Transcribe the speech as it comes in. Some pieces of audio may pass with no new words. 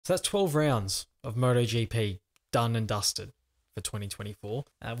So that's 12 rounds of MotoGP done and dusted for 2024.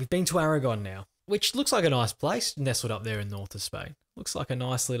 We've been to Aragon now, which looks like a nice place, nestled up there in north of Spain. Looks like a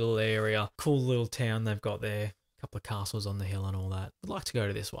nice little area, cool little town they've got there. A couple of castles on the hill and all that. I'd like to go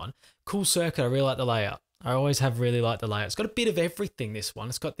to this one. Cool circuit, I really like the layout. I always have really liked the layout. It's got a bit of everything, this one.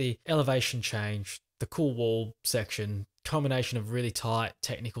 It's got the elevation change, the cool wall section, combination of really tight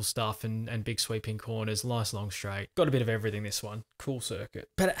technical stuff and big sweeping corners, nice long straight. Got a bit of everything, this one. Cool circuit.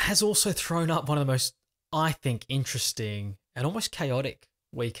 But it has also thrown up one of the most, I think, interesting and almost chaotic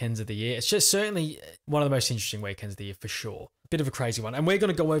weekends of the year. It's just certainly one of the most interesting weekends of the year for sure. Bit of a crazy one. And we're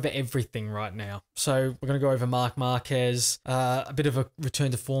going to go over everything right now. So we're going to go over Marc Marquez, a bit of a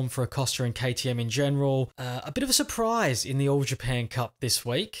return to form for Acosta and KTM in general, a bit of a surprise in the All Japan Cup this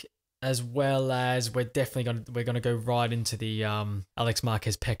week, as well as we're going to go right into the Alex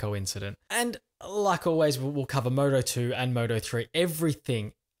Marquez Pecco incident. And like always, we'll cover Moto2 and Moto3.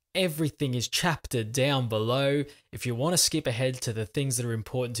 Everything is chaptered down below. If you want to skip ahead to the things that are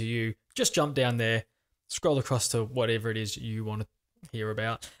important to you, just jump down there, scroll across to whatever it is you want to hear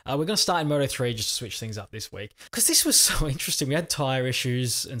about. We're going to start in Moto3 just to switch things up this week, because this was so interesting. We had tyre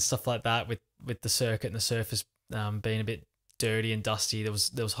issues and stuff like that with the circuit and the surface being a bit dirty and dusty. There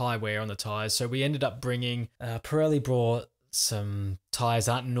was high wear on the tyres, so we ended up bringing Pirelli brought some tyres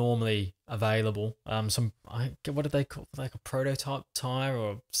that aren't normally available. What did they call, like a prototype tyre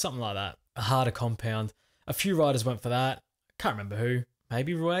or something like that, a harder compound. A few riders went for that. Can't remember who.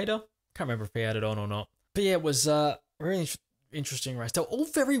 Maybe Rueda. Can't remember if he had it on or not. But yeah, it was a really interesting race. They were all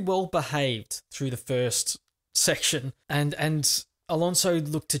very well behaved through the first section, and Alonso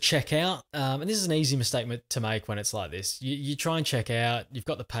looked to check out. And this is an easy mistake to make when it's like this. You try and check out. You've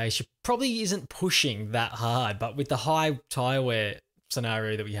got the pace. You probably isn't pushing that hard, but with the high tyre wear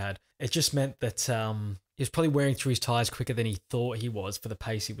scenario that we had, it just meant that he was probably wearing through his tyres quicker than he thought he was for the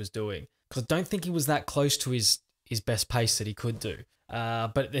pace he was doing. Because I don't think he was that close to his best pace that he could do.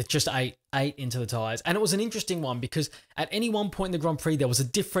 But it just ate into the tyres. And it was an interesting one because at any one point in the Grand Prix, there was a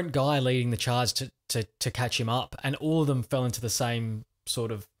different guy leading the charge to catch him up, and all of them fell into the same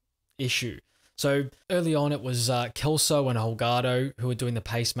sort of issue. So early on, it was Kelso and Holgado who were doing the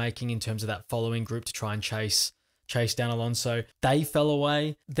pacemaking in terms of that following group to try and chase down Alonso. They fell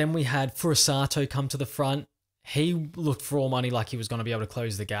away. Then we had Furusato come to the front. He looked for all money like he was going to be able to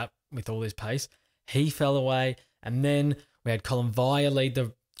close the gap with all his pace. He fell away. And then we had Colin Via lead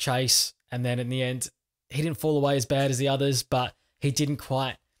the chase, and then in the end, he didn't fall away as bad as the others, but he didn't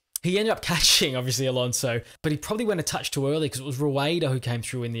quite. He ended up catching, obviously, Alonso, but he probably went a touch too early because it was Rueda who came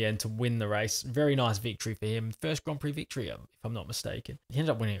through in the end to win the race. Very nice victory for him. First Grand Prix victory, if I'm not mistaken. He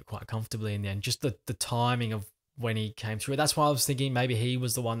ended up winning it quite comfortably in the end. Just the timing of when he came through. That's why I was thinking maybe he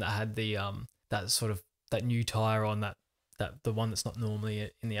was the one that had the that new tyre on, the one that's not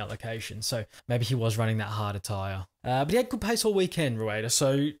normally in the allocation. So maybe he was running that harder tyre. But he had good pace all weekend, Rueda.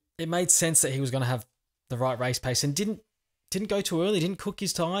 So it made sense that he was going to have the right race pace and didn't go too early, didn't cook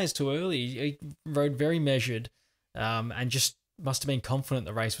his tyres too early. He rode very measured and just must have been confident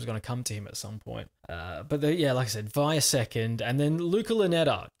the race was going to come to him at some point. Yeah, like I said, Via second, and then Luca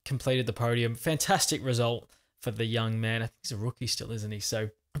Lunetta completed the podium. Fantastic result for the young man. I think he's a rookie still, isn't he? So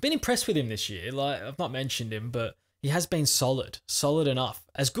I've been impressed with him this year. Like, I've not mentioned him, but he has been solid enough,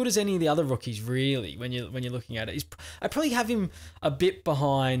 as good as any of the other rookies, really. When you're looking at it, I probably have him a bit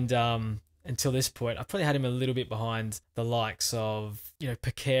behind until this point. I probably had him a little bit behind the likes of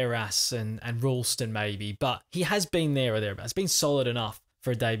Piqueras and Ralston maybe, but he has been there or thereabouts. It's been solid enough for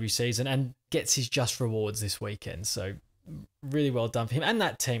a debut season and gets his just rewards this weekend. So really well done for him and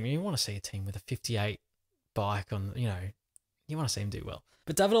that team. You want to see a team with a 58 bike on, you want to see him do well.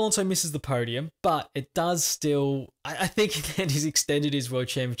 But David Alonso misses the podium, but it does still, I think again, he's extended his World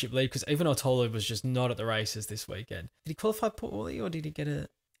Championship lead because even Ottolo was just not at the races this weekend. Did he qualify poorly or did he get a,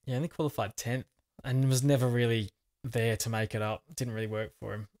 yeah, I think qualified 10th and was never really there to make it up. Didn't really work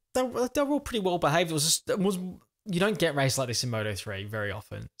for him. They were all pretty well behaved. You don't get races like this in Moto3 very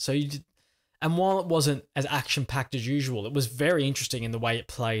often. So and while it wasn't as action-packed as usual, it was very interesting in the way it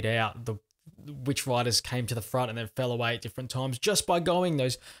played out, which riders came to the front and then fell away at different times just by going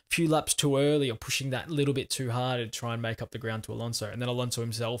those few laps too early or pushing that little bit too hard to try and make up the ground to Alonso. And then Alonso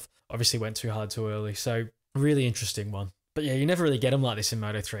himself obviously went too hard too early. So really interesting one. But yeah, you never really get them like this in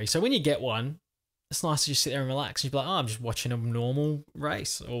Moto3. So when you get one, it's nice to just sit there and relax. You'd be like, oh, I'm just watching a normal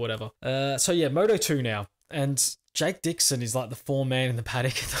race or whatever. So yeah, Moto2 now. And Jake Dixon is like the form man in the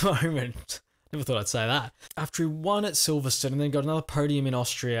paddock at the moment. Never thought I'd say that. After he won at Silverstone and then got another podium in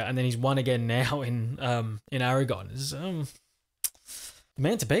Austria, and then he's won again now in Aragon. Is the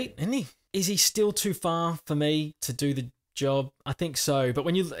man to beat, isn't he? Is he still too far for me to do job? I think so. But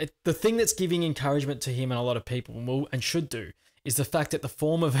the thing that's giving encouragement to him and a lot of people and should do is the fact that the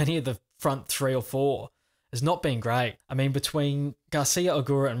form of any of the front 3 or 4 has not been great. I mean, between Garcia,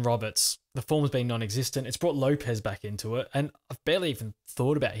 Ogura, and Roberts, the form's been non-existent. It's brought Lopez back into it, and I've barely even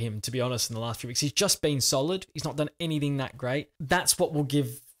thought about him, to be honest, in the last few weeks. He's just been solid. He's not done anything that great. That's what will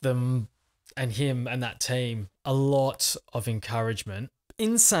give them and him and that team a lot of encouragement.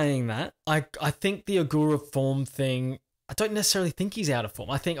 In saying that, I think the Ogura form thing, I don't necessarily think he's out of form.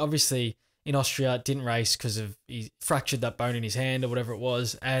 I think obviously in Austria didn't race because of he fractured that bone in his hand or whatever it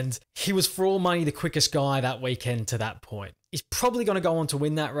was, and he was for all money the quickest guy that weekend to that point. He's probably going to go on to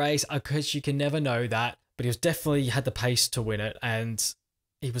win that race because you can never know that, but he was definitely had the pace to win it, and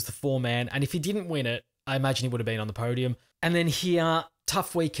he was the 4-man, and if he didn't win it, I imagine he would have been on the podium. And then here,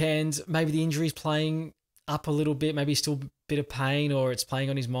 tough weekend, maybe the injury's playing up a little bit, maybe he's still a bit of pain or it's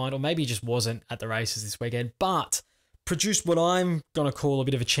playing on his mind, or maybe he just wasn't at the races this weekend, but produced what I'm going to call a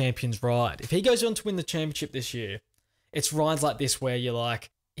bit of a champion's ride. If he goes on to win the championship this year, it's rides like this where you're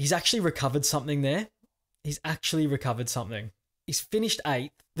like, he's actually recovered something there. He's actually recovered something. He's finished 8th.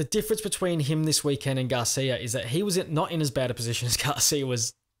 The difference between him this weekend and Garcia is that he was not in as bad a position as Garcia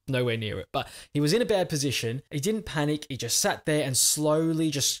was, nowhere near it, but he was in a bad position. He didn't panic. He just sat there and slowly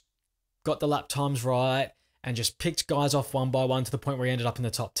just got the lap times right and just picked guys off one by one to the point where he ended up in the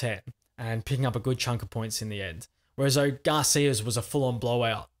top 10 and picking up a good chunk of points in the end. Whereas though Garcia's was a full-on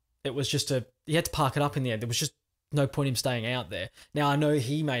blowout. It was just he had to park it up in the end. There was just no point in him staying out there. Now, I know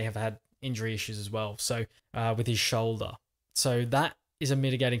he may have had injury issues as well, so with his shoulder. So that is a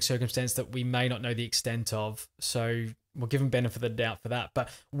mitigating circumstance that we may not know the extent of. So we'll give him benefit of the doubt for that. But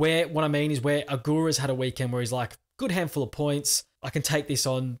what I mean is where Agura's had a weekend where he's like, good handful of points. I can take this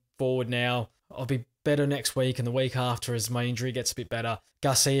on forward now. I'll be better next week and the week after as my injury gets a bit better.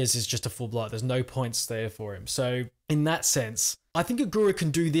 Garcia's is just a full blowout. There's no points there for him. So in that sense, I think Ogura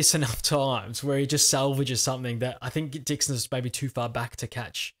can do this enough times where he just salvages something that I think Dixon's maybe too far back to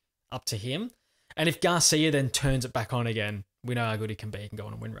catch up to him. And if Garcia then turns it back on again, we know how good he can be. He can go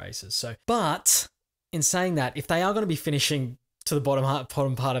on and win races. So, but in saying that, if they are going to be finishing to the bottom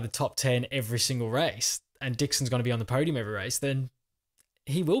part of the top 10 every single race, and Dixon's going to be on the podium every race, then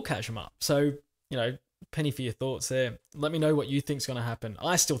he will catch him up. So, you know, penny for your thoughts there. Let me know what you think's going to happen.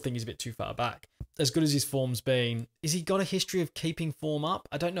 I still think he's a bit too far back. As good as his form's been, is he got a history of keeping form up?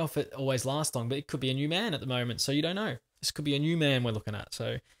 I don't know if it always lasts long, but it could be a new man at the moment. So you don't know. This could be a new man we're looking at.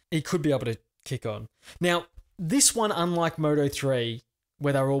 So he could be able to kick on. Now, this one, unlike Moto3,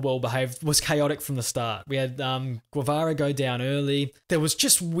 where they were all well behaved, was chaotic from the start. We had Guevara go down early. There was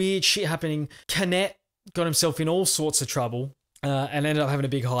just weird shit happening. Canet got himself in all sorts of trouble. And ended up having a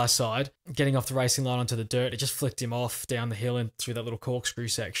big high side, getting off the racing line onto the dirt. It just flicked him off down the hill and through that little corkscrew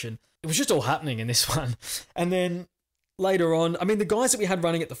section. It was just all happening in this one. And then later on, I mean, the guys that we had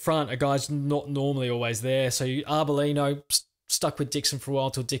running at the front are guys not normally always there. So Arbolino stuck with Dixon for a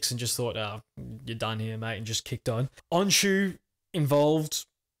while till Dixon just thought, oh, you're done here, mate, and just kicked on. Onshu involved.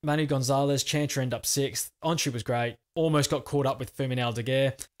 Manu Gonzalez, Chantra ended up 6th. Onshu was great. Almost got caught up with Fermin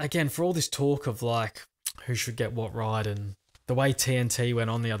Aldeguer. Again, for all this talk of like, who should get what ride and the way TNT went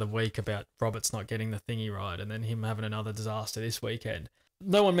on the other week about Roberts not getting the thingy right and then him having another disaster this weekend.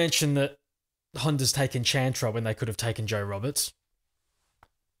 No one mentioned that Honda's taken Chantra when they could have taken Joe Roberts.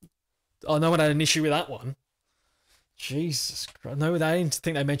 Oh, no one had an issue with that one. Jesus Christ. No, they didn't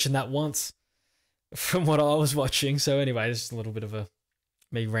think they mentioned that once from what I was watching. So anyway, this is a little bit of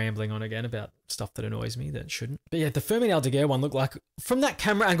me rambling on again about stuff that annoys me that shouldn't. But yeah, the Fermin Aldeguer one looked like, from that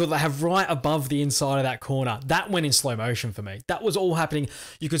camera angle they have right above the inside of that corner, that went in slow motion for me. That was all happening.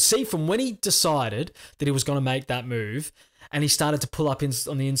 You could see from when he decided that he was going to make that move and he started to pull up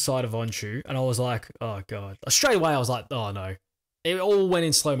on the inside of Onshu, and I was like, oh God. Straight away I was like, oh no. It all went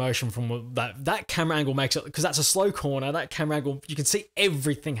in slow motion from that camera angle makes it, because that's a slow corner, that camera angle, you can see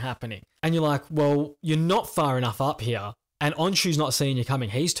everything happening. And you're like, well, you're not far enough up here. And Onshu's not seeing you coming.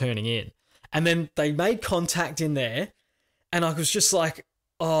 He's turning in. And then they made contact in there. And I was just like,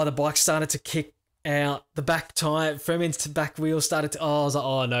 oh, the bike started to kick out. The back tire, Fermin's back wheel started to, I was like,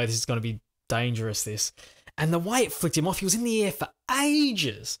 oh no, this is going to be dangerous, this. And the way it flicked him off, he was in the air for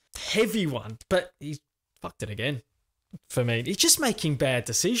ages. Heavy one. But he fucked it again for me. He's just making bad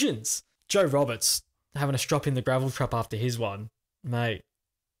decisions. Joe Roberts having a strop in the gravel trap after his one. Mate,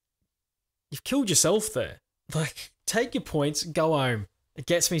 you've killed yourself there. Like, take your points, go home. It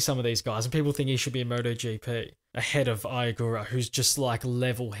gets me, some of these guys, and people think he should be in MotoGP ahead of Ogura, who's just like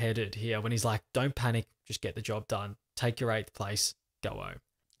level-headed here when he's like, don't panic, just get the job done. Take your 8th place, go home.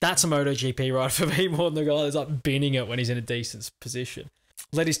 That's a MotoGP ride for me more than the guy that's like binning it when he's in a decent position.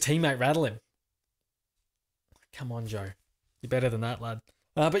 Let his teammate rattle him. Come on, Joe. You're better than that, lad.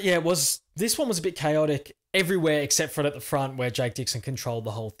 But yeah, this one was a bit chaotic everywhere except for at the front where Jake Dixon controlled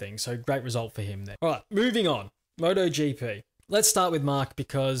the whole thing. So great result for him there. All right, moving on. MotoGP. Let's start with Marc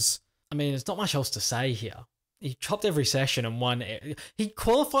because, I mean, there's not much else to say here. He chopped every session and won. He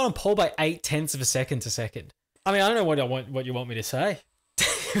qualified on pole by 0.8 of a second to second. I mean, I don't know what you want me to say.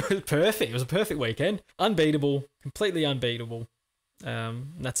 It was perfect. It was a perfect weekend. Unbeatable. Completely unbeatable.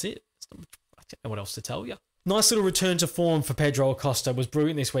 That's it. I don't know what else to tell you. Nice little return to form for Pedro Acosta. Was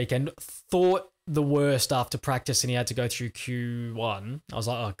brilliant this weekend. Thought the worst after practice and he had to go through Q1. I was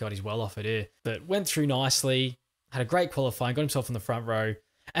like, oh God, he's well off it here. But went through nicely. Had a great qualifying. Got himself in the front row.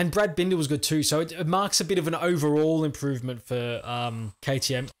 And Brad Binder was good too. So it marks a bit of an overall improvement for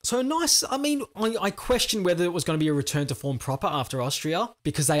KTM. So nice. I mean, I questioned whether it was going to be a return to form proper after Austria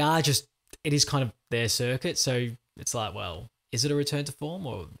because it is kind of their circuit. So it's like, well, is it a return to form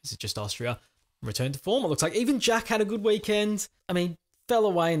or is it just Austria? Return to form, it looks like. Even Jack had a good weekend. I mean, fell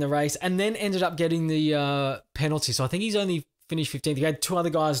away in the race and then ended up getting the penalty. So I think he's only finished 15th. He had two other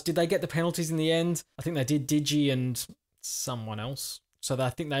guys. Did they get the penalties in the end? I think they did, Digi and someone else. So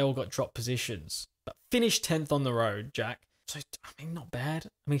I think they all got dropped positions. But finished 10th on the road, Jack. So, I mean, not bad.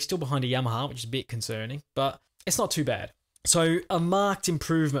 I mean, he's still behind a Yamaha, which is a bit concerning. But it's not too bad. So a marked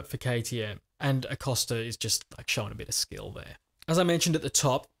improvement for KTM. And Acosta is just like showing a bit of skill there. As I mentioned at the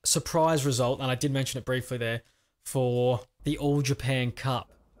top, surprise result, and I did mention it briefly there, for the All Japan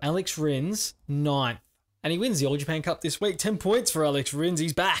Cup. Alex Rins, 9th. And he wins the All Japan Cup this week. 10 points for Alex Rins.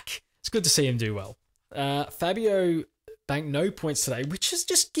 He's back. It's good to see him do well. Fabio banked no points today, which has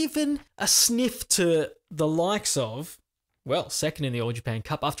just given a sniff to the likes of, well, second in the All Japan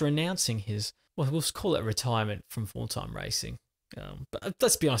Cup after announcing his, well, we'll call it retirement from full-time racing. But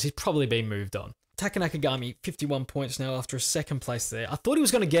let's be honest, he's probably been moved on. Taka Nakagami, 51 points now after a second place there. I thought he was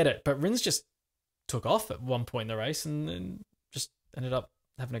going to get it, but Rins just took off at one point in the race and just ended up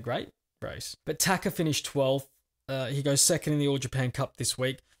having a great race. But Taka finished 12th. He goes second in the All Japan Cup this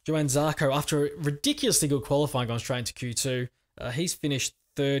week. Johan Zarco, after a ridiculously good qualifying, gone straight into Q2. He's finished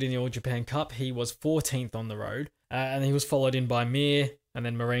third in the All Japan Cup. He was 14th on the road. And he was followed in by Mir. And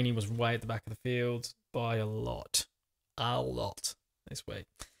then Marini was way at the back of the field by a lot. A lot this week.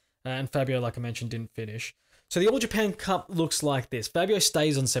 And Fabio, like I mentioned, didn't finish. So the All Japan Cup looks like this. Fabio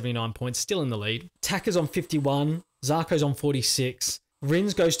stays on 79 points, still in the lead. Taka's on 51. Zarco's on 46.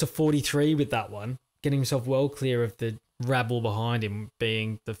 Rins goes to 43 with that one, getting himself well clear of the rabble behind him,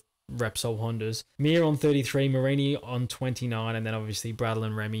 being the Repsol Hondas. Mir on 33, Marini on 29, and then obviously Bradle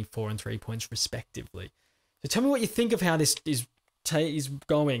and Remy 4 and 3 points respectively. So tell me what you think of how this is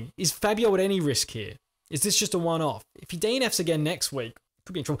going. Is Fabio at any risk here? Is this just a one-off? If he DNFs again next week,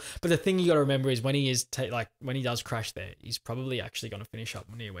 could be in trouble. But the thing you got to remember is when he does crash there, he's probably actually going to finish up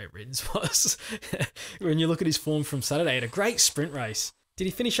near where Rins was. When you look at his form from Saturday, he had a great sprint race. Did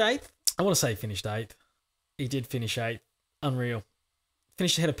he finish 8th? I want to say he finished 8th. He did finish 8th. Unreal.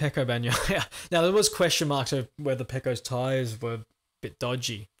 Finished ahead of Pecco Bagnaia. Now, there was question marks over whether Pecco's tyres were a bit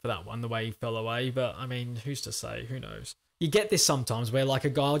dodgy for that one, the way he fell away. But, I mean, who's to say? Who knows? You get this sometimes where, like,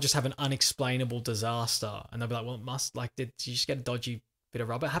 a guy will just have an unexplainable disaster. And they'll be like, well, did you just get a dodgy bit of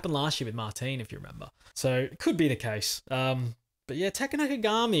rubber? It happened last year with Martin, if you remember. So it could be the case. But yeah, Taka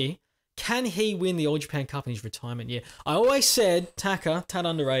Nakagami, can he win the All Japan Cup in his retirement year? I always said Taka, tad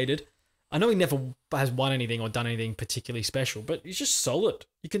underrated. I know he never has won anything or done anything particularly special, but he's just solid.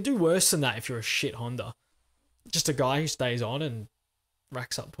 You can do worse than that if you're a shit Honda. Just a guy who stays on and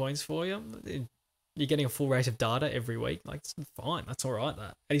racks up points for you. You're getting a full race of data every week. Like, it's fine. That's all right,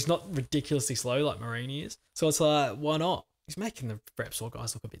 that. And he's not ridiculously slow like Marini is. So it's like, why not? He's making the Repsol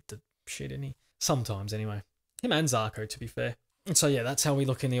guys look a bit shit, isn't he? Sometimes, anyway. Him and Zarco, to be fair. And so, yeah, that's how we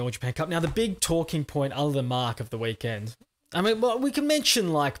look in the All Japan Cup. Now, the big talking point, other than Marc, of the weekend. I mean, well, we can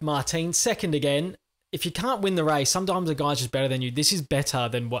mention, like, Martin, second again. If you can't win the race, sometimes a guy's just better than you. This is better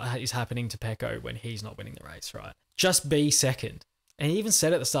than what is happening to Pecco when he's not winning the race, right? Just be second. And he even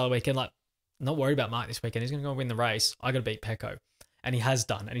said at the start of the weekend, like, not worried about Marc this weekend. He's going to go win the race. I got to beat Pecco. And he has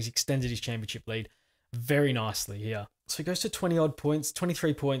done. And he's extended his championship lead very nicely here. So he goes to 20-odd points.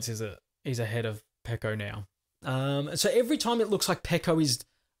 23 points is ahead of Pecco now. So every time it looks like Pecco is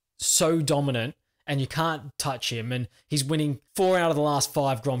so dominant and you can't touch him and he's winning 4 out of the last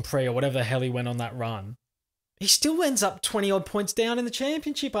 5 Grand Prix or whatever the hell he went on that run, he still ends up 20-odd points down in the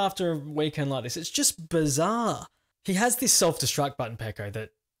championship after a weekend like this. It's just bizarre. He has this self-destruct button, Pecco, that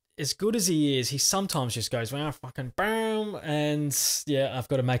as good as he is, he sometimes just goes, well, fucking boom, and yeah, I've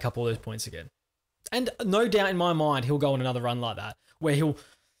got to make up all those points again. And no doubt in my mind, he'll go on another run like that, where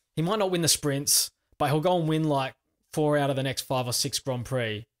he might not win the sprints, but he'll go and win like 4 out of the next 5 or 6 Grand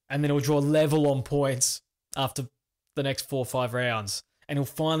Prix, and then he'll draw level on points after the next 4 or 5 rounds. And he'll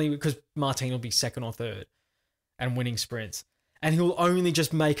finally, because Martin will be second or third and winning sprints. And he'll only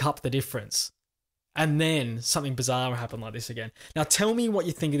just make up the difference. And then something bizarre will happen like this again. Now tell me what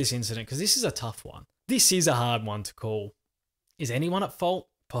you think of this incident, because this is a tough one. This is a hard one to call. Is anyone at fault?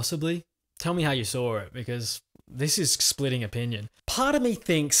 Possibly. Tell me how you saw it, because this is splitting opinion. Part of me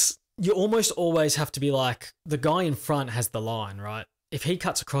thinks you almost always have to be like, the guy in front has the line, right? If he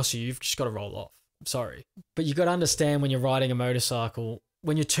cuts across you, you've just got to roll off. I'm sorry. But you got to understand when you're riding a motorcycle,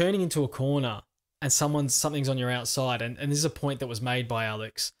 when you're turning into a corner and something's on your outside, and this is a point that was made by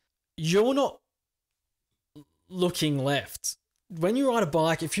Alex, you're not looking left. When you ride a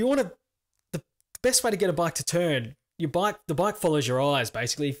bike, if you want to, the best way to get a bike to turn, the bike follows your eyes,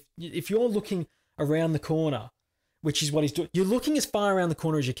 basically. If you're looking around the corner, which is what he's doing, you're looking as far around the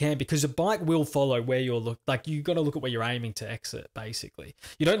corner as you can, because the bike will follow where you're like, you got to look at where you're aiming to exit, basically.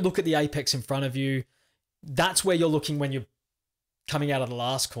 You don't look at the apex in front of you. That's where you're looking when you're coming out of the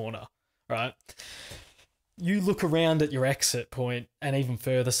last corner, right? You look around at your exit point and even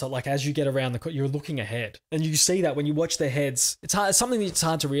further. So like as you get around the corner, you're looking ahead, and you see that when you watch their heads. It's hard. It's something that's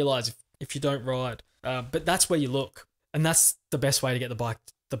hard to realize if you don't ride. But that's where you look, and that's the best way to get the bike.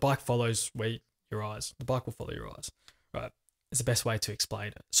 The bike follows where your eyes. The bike will follow your eyes, right? It's the best way to explain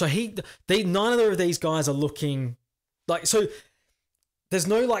it. So neither of these guys are looking like, so there's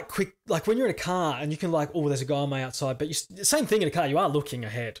no like quick, like when you're in a car and you can like, oh, there's a guy on my outside, but same thing in a car, you are looking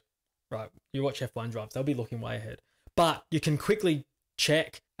ahead, right? You watch F1 drives, they'll be looking way ahead, but you can quickly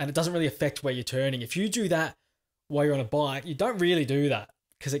check and it doesn't really affect where you're turning. If you do that while you're on a bike, you don't really do that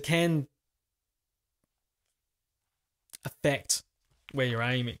because it can affect where you're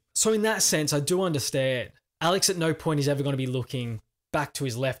aiming. So in that sense, I do understand. Alex at no point is ever going to be looking back to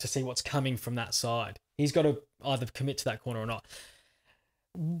his left to see what's coming from that side. He's got to either commit to that corner or not.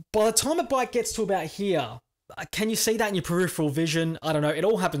 By the time a bike gets to about here, can you see that in your peripheral vision? I don't know. It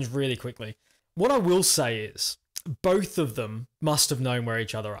all happens really quickly. What I will say is both of them must have known where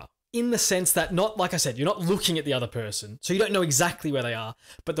each other are, in the sense that, not like I said, you're not looking at the other person, so you don't know exactly where they are.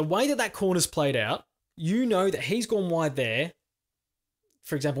 But the way that corner's played out, you know that he's gone wide there.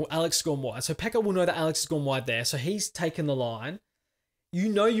 For example, Alex has gone wide. So Pecco will know that Alex has gone wide there. So he's taken the line. You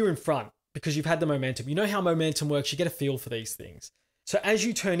know you're in front because you've had the momentum. You know how momentum works. You get a feel for these things. So as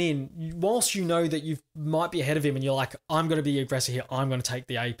you turn in, whilst you know that you might be ahead of him and you're like, I'm going to be aggressive here, I'm going to take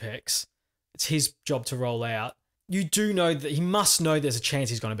the apex, it's his job to roll out, you do know that he must know there's a chance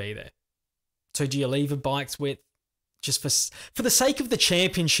he's going to be there. So do you leave a bike's width just for the sake of the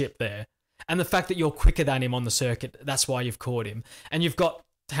championship there? And the fact that you're quicker than him on the circuit, that's why you've caught him. And you've got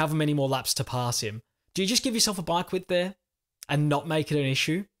however many more laps to pass him. Do you just give yourself a bike width there and not make it an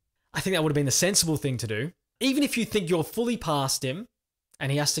issue? I think that would have been the sensible thing to do. Even if you think you're fully past him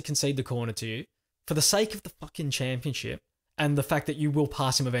and he has to concede the corner to you, for the sake of the fucking championship and the fact that you will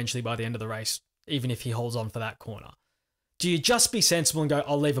pass him eventually by the end of the race, even if he holds on for that corner, do you just be sensible and go,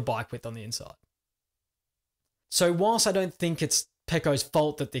 I'll leave a bike width on the inside? So whilst I don't think it's Pecco's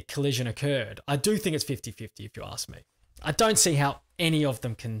fault that the collision occurred, I do think it's 50-50 if you ask me. I don't see how any of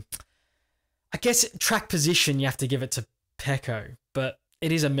them can... I guess track position, you have to give it to Pecco, but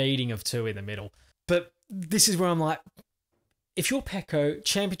it is a meeting of two in the middle. But this is where I'm like, if you're Pecco,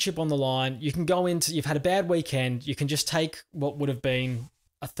 championship on the line, you can go into... You've had a bad weekend, you can just take what would have been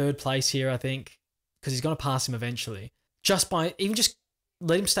a third place here, I think, because he's going to pass him eventually. Just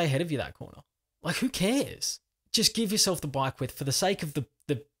let him stay ahead of you that corner. Like, who cares? Just give yourself the bike width for the sake of the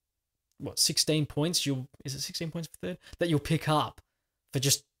 16 points is it 16 points for third that you'll pick up for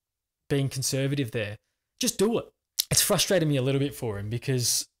just being conservative there. Just do it. It's frustrating me a little bit for him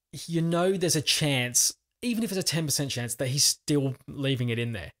because you know there's a chance, even if it's a 10% chance, that he's still leaving it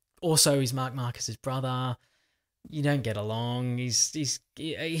in there. Also, he's Marc Marquez's brother. You don't get along. He's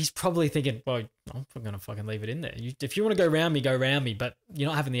probably thinking, well, I'm going to fucking leave it in there. If you want to go round me, but you're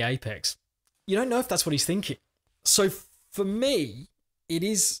not having the apex. You don't know if that's what he's thinking. So for me, it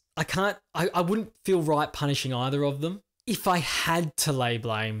is, I wouldn't feel right punishing either of them. If I had to lay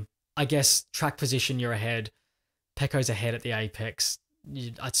blame, I guess track position, you're ahead. Pecco's ahead at the apex.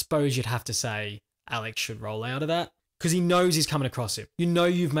 I suppose you'd have to say Alex should roll out of that because he knows he's coming across him. You know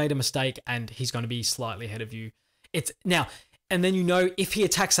you've made a mistake and he's going to be slightly ahead of you. And then you know if he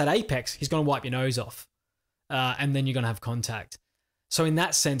attacks that apex, he's going to wipe your nose off. And then you're going to have contact. So in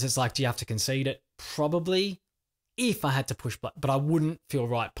that sense, it's like, do you have to concede it? Probably. If I had to push back, but I wouldn't feel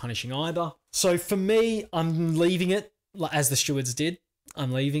right punishing either. So for me, I'm leaving it, as the stewards did.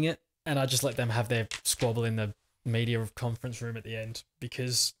 I'm leaving it, and I just let them have their squabble in the media conference room at the end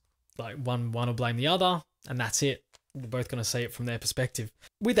because, like, one will blame the other, and that's it. We're both going to see it from their perspective.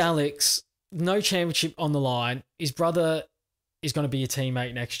 With Alex, No championship on the line. His brother is going to be your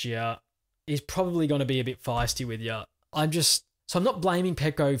teammate next year. He's probably going to be a bit feisty with you. So I'm not blaming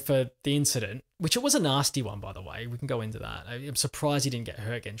Pecco for the incident, which it was a nasty one, by the way. We can go into that. I'm surprised he didn't get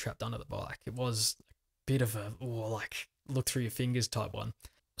hurt getting trapped under the bike. It was a bit of a, look through your fingers type one.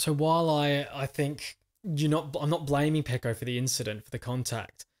 So while I think I'm not blaming Pecco for the incident, for the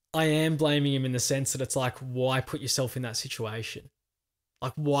contact, I am blaming him in the sense that it's like, why put yourself in that situation?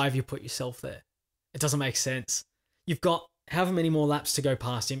 Like, why have you put yourself there? It doesn't make sense. You've got however many more laps to go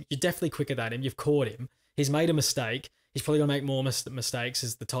past him. You're definitely quicker than him. You've caught him. He's made a mistake. He's probably going to make more mistakes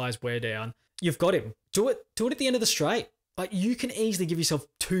as the tyres wear down. You've got him. Do it at the end of the straight. Like, you can easily give yourself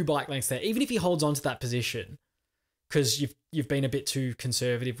 2 bike lengths there, even if he holds on to that position, because you've been a bit too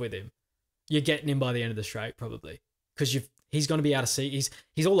conservative with him. You're getting him by the end of the straight, probably, because he's going to be out of seat.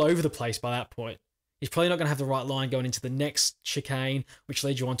 He's all over the place by that point. He's probably not going to have the right line going into the next chicane, which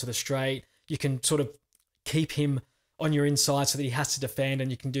leads you onto the straight. You can sort of keep him on your inside so that he has to defend, and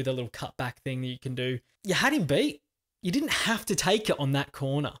you can do the little cutback thing that you can do. You had him beat. You didn't have to take it on that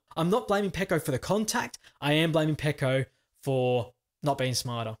corner. I'm not blaming Pecco for the contact. I am blaming Pecco for not being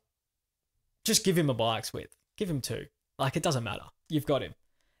smarter. Just give him a bike's width. Give him 2. Like, it doesn't matter. You've got him.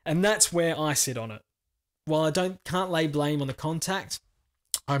 And that's where I sit on it. While I can't lay blame on the contact,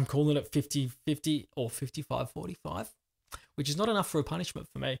 I'm calling it 50-50 or 55-45, which is not enough for a punishment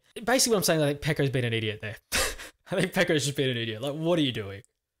for me. Basically what I'm saying, I think Pecco's been an idiot there. I think Pecco's just been an idiot. Like, what are you doing?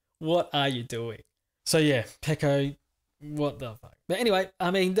 What are you doing? So yeah, Pecco, what the fuck? But anyway,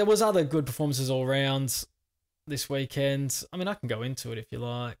 I mean, there was other good performances all around this weekend. I mean, I can go into it if you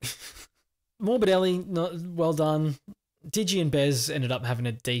like. Morbidelli, well done. Digi and Bez ended up having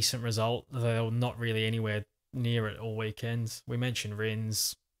a decent result, though they were not really anywhere near it all weekend. We mentioned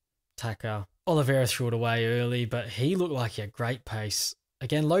Rins, Taka. Oliveira threw it away early, but he looked like he had great pace.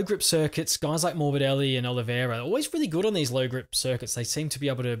 Again, low grip circuits, guys like Morbidelli and Oliveira are always really good on these low grip circuits. They seem to be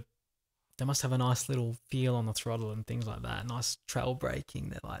able to, they must have a nice little feel on the throttle and things like that. Nice trail braking.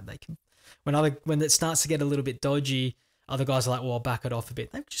 They're like, they can, when it starts to get a little bit dodgy, other guys are like, well, I'll back it off a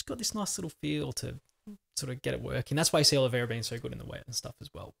bit. They've just got this nice little feel to sort of get it working. That's why you see Oliveira being so good in the wet and stuff as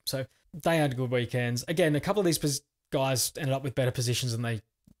well. So they had good weekends. Again, a couple of these guys ended up with better positions than they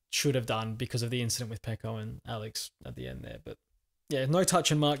should have done because of the incident with Pecco and Alex at the end there. But yeah, no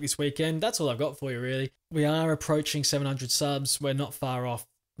touch and Marc this weekend. That's all I've got for you, really. We are approaching 700 subs. We're not far off.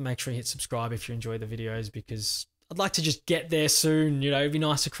 Make sure you hit subscribe if you enjoy the videos, because I'd like to just get there soon. You know, it'd be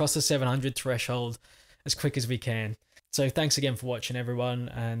nice to cross the 700 threshold as quick as we can. So thanks again for watching, everyone,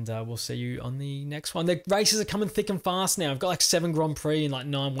 and we'll see you on the next one. The races are coming thick and fast now. I've got like 7 Grand Prix in like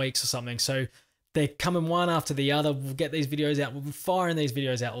 9 weeks or something, so they're coming one after the other. We'll get these videos out. We'll be firing these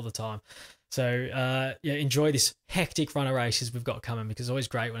videos out all the time. So yeah, enjoy this hectic run of races we've got coming, because it's always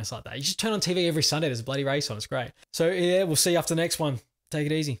great when it's like that. You just turn on TV every Sunday, there's a bloody race on. It's great. So yeah, we'll see you after the next one. Take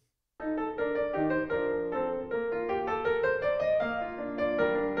it easy.